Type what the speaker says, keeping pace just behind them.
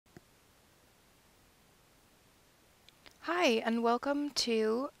Hi, and welcome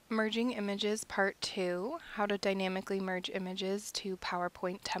to Merging Images Part 2, How to Dynamically Merge Images to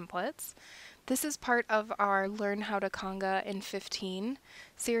PowerPoint Templates. This is part of our Learn How to Conga in 15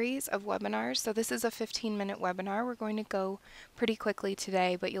 series of webinars. So this is a 15-minute webinar. We're going to go pretty quickly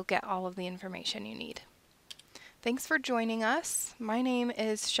today, but you'll get all of the information you need. Thanks for joining us. My name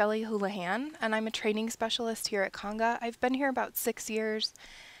is Shelly Houlihan, and I'm a training specialist here at Conga. I've been here about 6 years.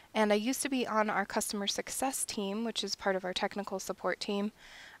 And I used to be on our customer success team, which is part of our technical support team.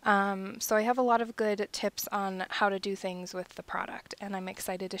 So I have a lot of good tips on how to do things with the product, and I'm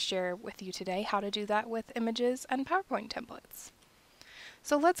excited to share with you today how to do that with images and PowerPoint templates.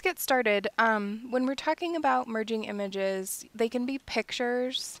 So let's get started. When we're talking about merging images, they can be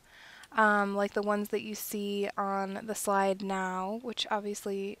pictures, like the ones that you see on the slide now, which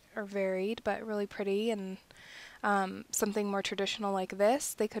obviously are varied but really pretty, and something more traditional like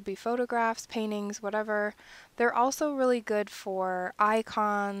this. They could be photographs, paintings, whatever. They're also really good for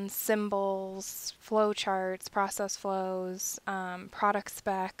icons, symbols, flowcharts, process flows, product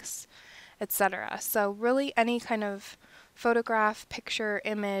specs, etc. So really any kind of photograph, picture,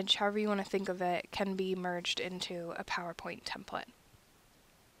 image, however you want to think of it, can be merged into a PowerPoint template.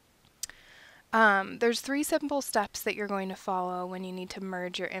 There's 3 simple steps that you're going to follow when you need to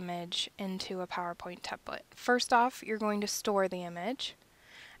merge your image into a PowerPoint template. First off, you're going to store the image,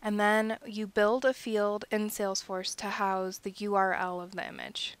 and then you build a field in Salesforce to house the URL of the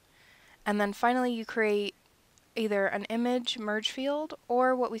image. And then finally, you create either an image merge field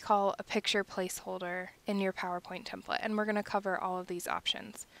or what we call a picture placeholder in your PowerPoint template. And we're going to cover all of these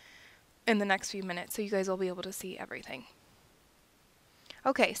options in the next few minutes, so you guys will be able to see everything.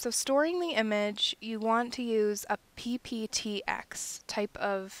 Okay, so storing the image, you want to use a PPTX type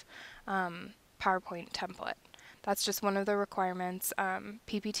of PowerPoint template. That's just one of the requirements.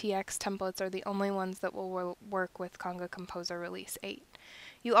 PPTX templates are the only ones that will work with Conga Composer Release 8.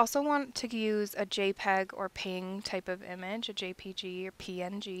 You also want to use a JPEG or PNG type of image, a JPG or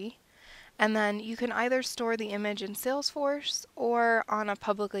PNG. And then you can either store the image in Salesforce or on a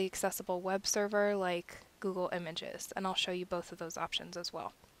publicly accessible web server like Google Images, and I'll show you both of those options as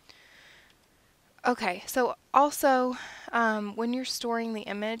well. Okay, so also when you're storing the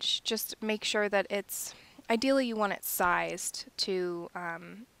image, just make sure that ideally you want it sized to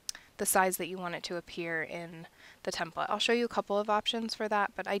the size that you want it to appear in the template. I'll show you a couple of options for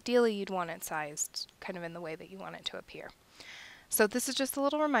that, but ideally you'd want it sized kind of in the way that you want it to appear. So this is just a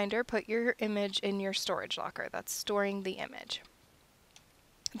little reminder, put your image in your storage locker. That's storing the image.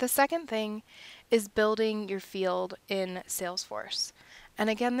 The second thing is building your field in Salesforce. And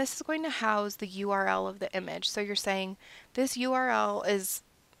again, this is going to house the URL of the image. So you're saying this URL is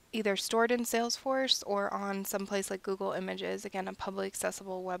either stored in Salesforce or on someplace like Google Images, again, a publicly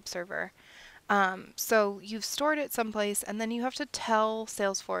accessible web server. So you've stored it someplace, and then you have to tell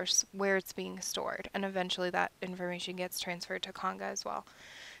Salesforce where it's being stored, and eventually that information gets transferred to Conga as well.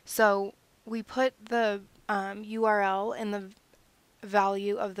 So we put the URL in the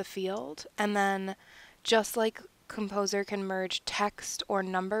value of the field, and then just like Composer can merge text or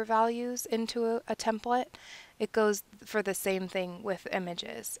number values into a template, it goes for the same thing with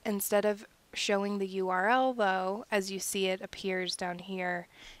images. Instead of showing the URL though, as you see it appears down here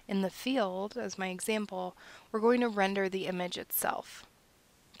in the field as my example, we're going to render the image itself.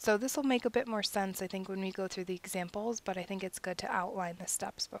 So this will make a bit more sense, I think, when we go through the examples, but I think it's good to outline the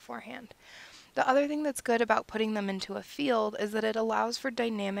steps beforehand. The other thing that's good about putting them into a field is that it allows for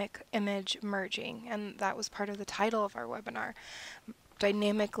dynamic image merging, and that was part of the title of our webinar,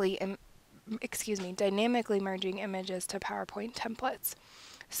 dynamically merging images to PowerPoint templates.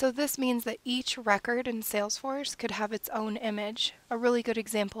 So this means that each record in Salesforce could have its own image. A really good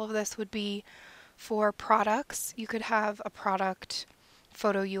example of this would be for products. You could have a product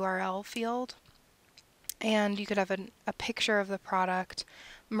photo URL field, and you could have a picture of the product,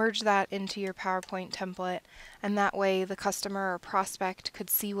 merge that into your PowerPoint template, and that way the customer or prospect could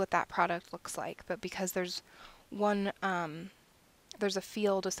see what that product looks like. But because there's a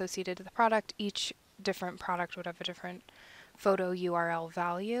field associated to the product, each different product would have a different photo URL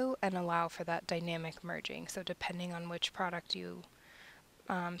value and allow for that dynamic merging. So depending on which product you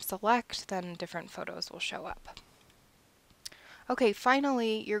select, then different photos will show up. Okay,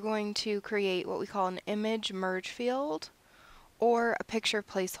 finally, you're going to create what we call an image merge field or a picture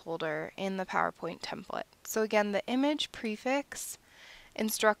placeholder in the PowerPoint template. So again, the image prefix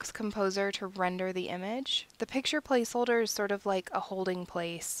instructs Composer to render the image. The picture placeholder is sort of like a holding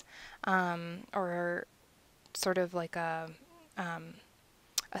place, or sort of like a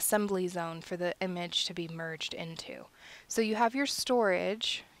assembly zone for the image to be merged into. So you have your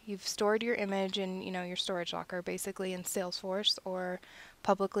storage, You've stored your image in, your storage locker, basically in Salesforce or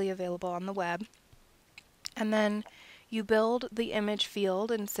publicly available on the web. And then you build the image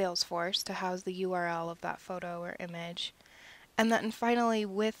field in Salesforce to house the URL of that photo or image. And then finally,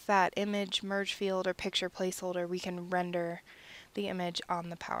 with that image merge field or picture placeholder, we can render the image on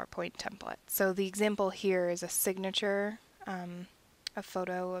the PowerPoint template. So the example here is a signature, a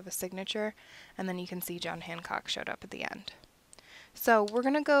photo of a signature, and then you can see John Hancock showed up at the end. So we're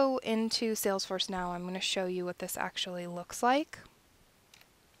going to go into Salesforce now. I'm going to show you what this actually looks like.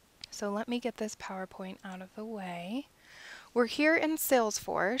 So let me get this PowerPoint out of the way. We're here in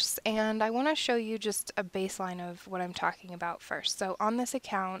Salesforce, and I want to show you just a baseline of what I'm talking about first. So on this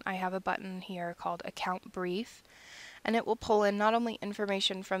account, I have a button here called Account Brief, and it will pull in not only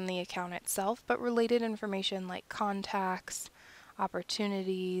information from the account itself, but related information like contacts,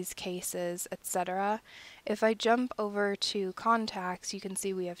 opportunities, cases, etc. If I jump over to contacts, you can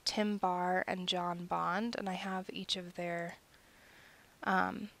see we have Tim Barr and John Bond, and I have each of their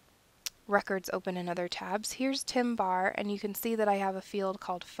records open in other tabs. Here's Tim Barr, and you can see that I have a field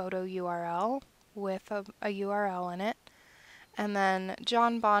called photo URL with a URL in it. And then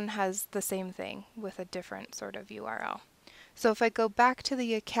John Bond has the same thing with a different sort of URL. So if I go back to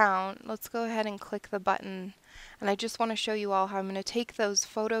the account, let's go ahead and click the button. And I just want to show you all how I'm going to take those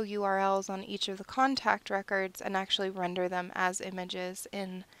photo URLs on each of the contact records and actually render them as images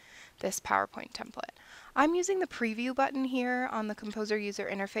in this PowerPoint template. I'm using the preview button here on the Composer user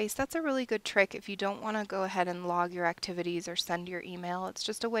interface. That's a really good trick if you don't want to go ahead and log your activities or send your email. It's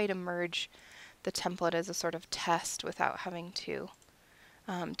just a way to merge the template as a sort of test without having to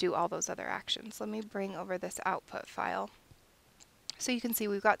do all those other actions. Let me bring over this output file. So you can see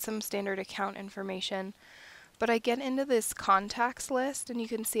we've got some standard account information, but I get into this contacts list and you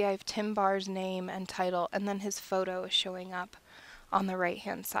can see I have Tim Barr's name and title, and then his photo is showing up on the right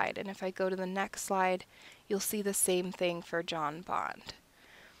hand side. And if I go to the next slide, you'll see the same thing for John Bond.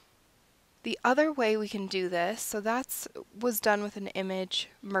 The other way we can do this, so that was done with an image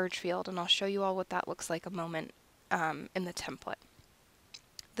merge field, and I'll show you all what that looks like a moment in the template.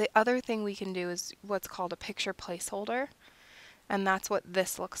 The other thing we can do is what's called a picture placeholder, and that's what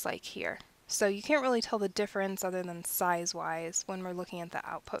this looks like here. So you can't really tell the difference other than size-wise when we're looking at the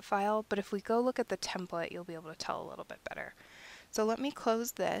output file, but if we go look at the template, you'll be able to tell a little bit better. So let me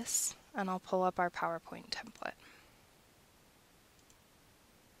close this, and I'll pull up our PowerPoint template.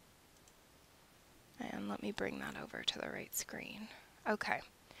 And let me bring that over to the right screen. Okay,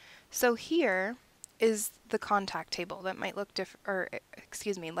 so here is the contact table that might look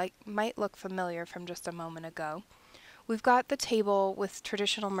might look familiar from just a moment ago. We've got the table with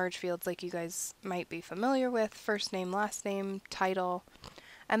traditional merge fields like you guys might be familiar with, first name, last name, title.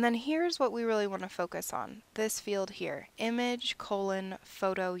 And then here's what we really want to focus on, this field here, image :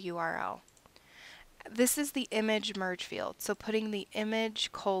 photo URL. This is the image merge field, so putting the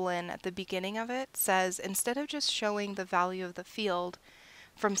image : at the beginning of it says, instead of just showing the value of the field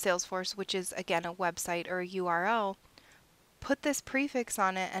from Salesforce, which is again a website or a URL, put this prefix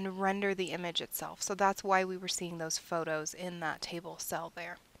on it and render the image itself. So that's why we were seeing those photos in that table cell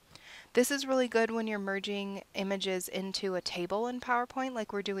there. This is really good when you're merging images into a table in PowerPoint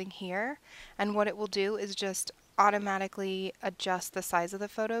like we're doing here, and what it will do is just automatically adjust the size of the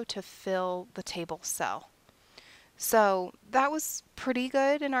photo to fill the table cell. So that was pretty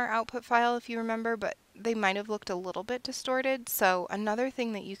good in our output file if you remember, but they might have looked a little bit distorted. So another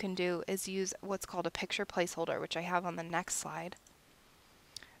thing that you can do is use what's called a picture placeholder, which I have on the next slide.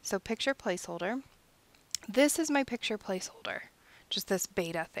 So picture placeholder. This is my picture placeholder, just this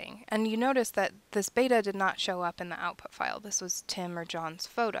beta thing. And you notice that this beta did not show up in the output file. This was Tim or John's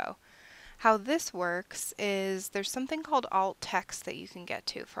photo. How this works is there's something called alt text that you can get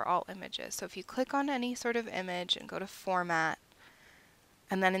to for alt images. So if you click on any sort of image and go to format,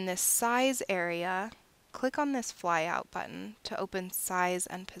 and then in this size area, click on this flyout button to open size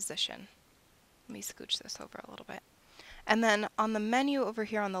and position. Let me scooch this over a little bit. And then on the menu over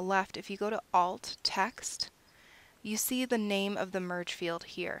here on the left, if you go to alt text, you see the name of the merge field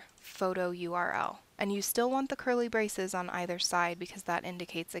here, photo URL. And you still want the curly braces on either side because that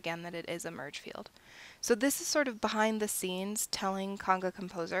indicates again that it is a merge field. So this is sort of behind the scenes telling Conga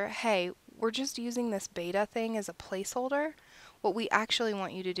Composer, hey, we're just using this beta thing as a placeholder. What we actually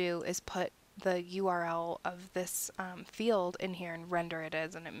want you to do is put the URL of this field in here and render it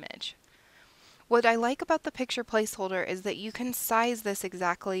as an image. What I like about the picture placeholder is that you can size this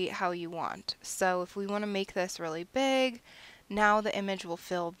exactly how you want. So if we want to make this really big, now the image will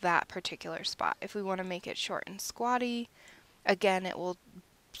fill that particular spot. If we want to make it short and squatty, again, it will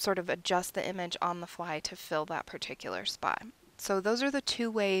sort of adjust the image on the fly to fill that particular spot. So those are the two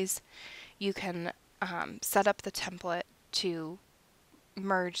ways you can set up the template to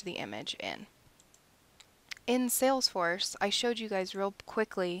merge the image in. In Salesforce, I showed you guys real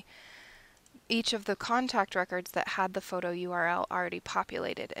quickly each of the contact records that had the photo URL already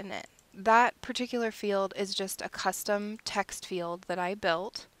populated in it. That particular field is just a custom text field that I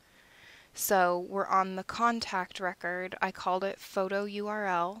built. So we're on the contact record. I called it photo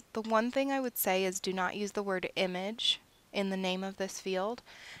URL. The one thing I would say is do not use the word image in the name of this field.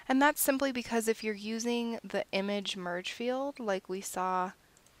 And that's simply because if you're using the image merge field like we saw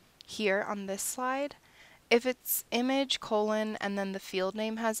here on this slide, if it's image colon and then the field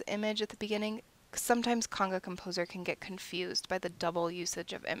name has image at the beginning, sometimes Conga Composer can get confused by the double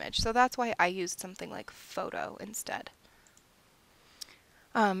usage of image. So that's why I used something like photo instead.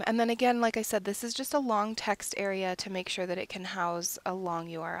 And then again, like I said, this is just a long text area to make sure that it can house a long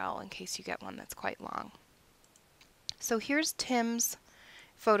URL in case you get one that's quite long. So here's Tim's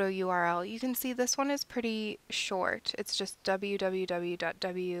photo URL. You can see this one is pretty short. It's just www.wmwd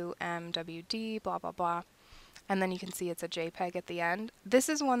blah blah blah. And then you can see it's a JPEG at the end. This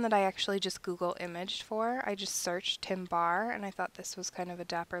is one that I actually just Google imaged for. I just searched Tim Barr and I thought this was kind of a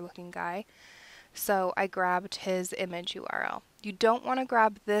dapper looking guy. So I grabbed his image URL. You don't want to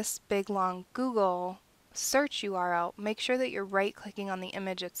grab this big long Google search URL. Make sure that you're right clicking on the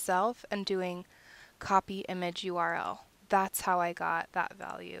image itself and doing copy image URL. That's how I got that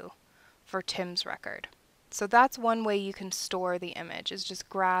value for Tim's record. So that's one way you can store the image, is just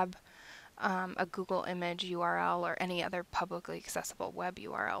grab a Google image URL or any other publicly accessible web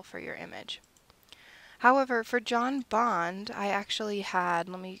URL for your image. However, for John Bond, I actually had,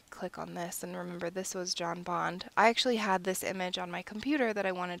 let me click on this and remember this was John Bond. I actually had this image on my computer that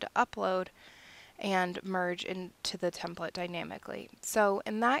I wanted to upload and merge into the template dynamically. So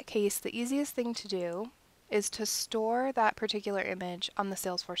in that case, the easiest thing to do is to store that particular image on the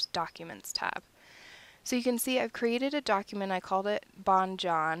Salesforce Documents tab. So you can see I've created a document, I called it Bond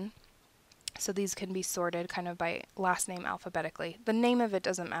John. So these can be sorted kind of by last name alphabetically. The name of it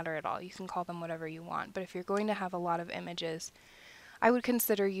doesn't matter at all. You can call them whatever you want. But if you're going to have a lot of images, I would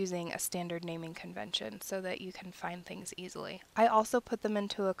consider using a standard naming convention so that you can find things easily. I also put them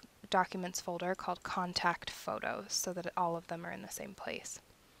into a documents folder called Contact Photos so that all of them are in the same place.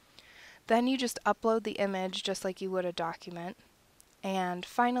 Then you just upload the image just like you would a document. And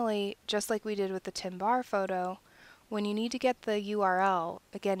finally, just like we did with the Tim Barr photo, when you need to get the URL,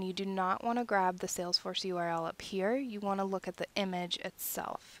 again, you do not want to grab the Salesforce URL up here. You want to look at the image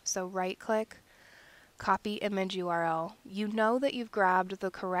itself. So right-click, copy image URL. You know that you've grabbed the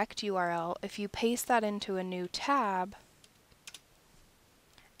correct URL if you paste that into a new tab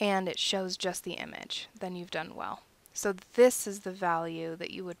and it shows just the image. Then you've done well. So this is the value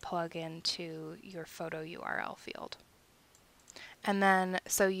that you would plug into your photo URL field. And then,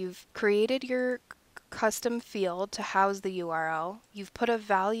 so you've created your custom field to house the URL. You've put a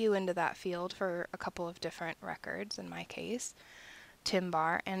value into that field for a couple of different records, in my case, Tim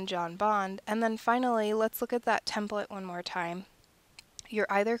Barr and John Bond. And then finally, let's look at that template one more time. You're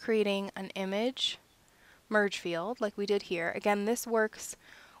either creating an image merge field like we did here. Again, this works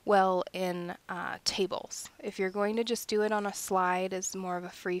well in tables. If you're going to just do it on a slide as more of a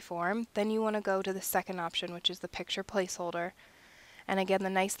free form, then you want to go to the second option, which is the picture placeholder. And again, the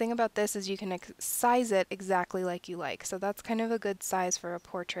nice thing about this is you can size it exactly like you like. So that's kind of a good size for a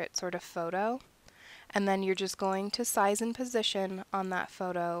portrait sort of photo. And then you're just going to size and position on that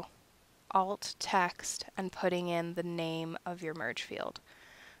photo, alt text, and putting in the name of your merge field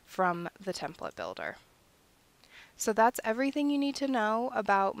from the template builder. So that's everything you need to know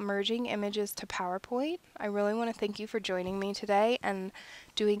about merging images to PowerPoint. I really want to thank you for joining me today and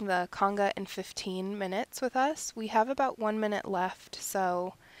doing the Conga in 15 minutes with us. We have about 1 minute left,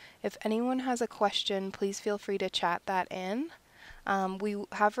 so if anyone has a question, please feel free to chat that in. We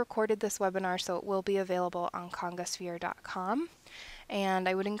have recorded this webinar, so it will be available on congasphere.com. And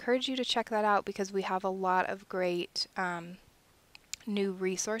I would encourage you to check that out because we have a lot of great new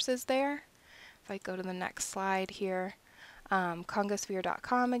resources there. If I go to the next slide here,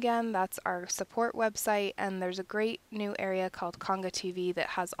 congasphere.com again, that's our support website, and there's a great new area called Conga TV that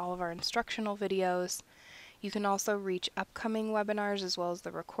has all of our instructional videos. You can also reach upcoming webinars as well as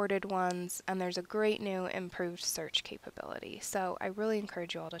the recorded ones, and there's a great new improved search capability. So I really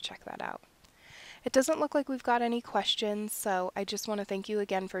encourage you all to check that out. It doesn't look like we've got any questions, so I just want to thank you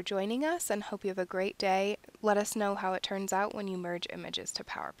again for joining us and hope you have a great day. Let us know how it turns out when you merge images to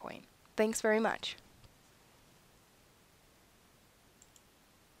PowerPoint. Thanks very much.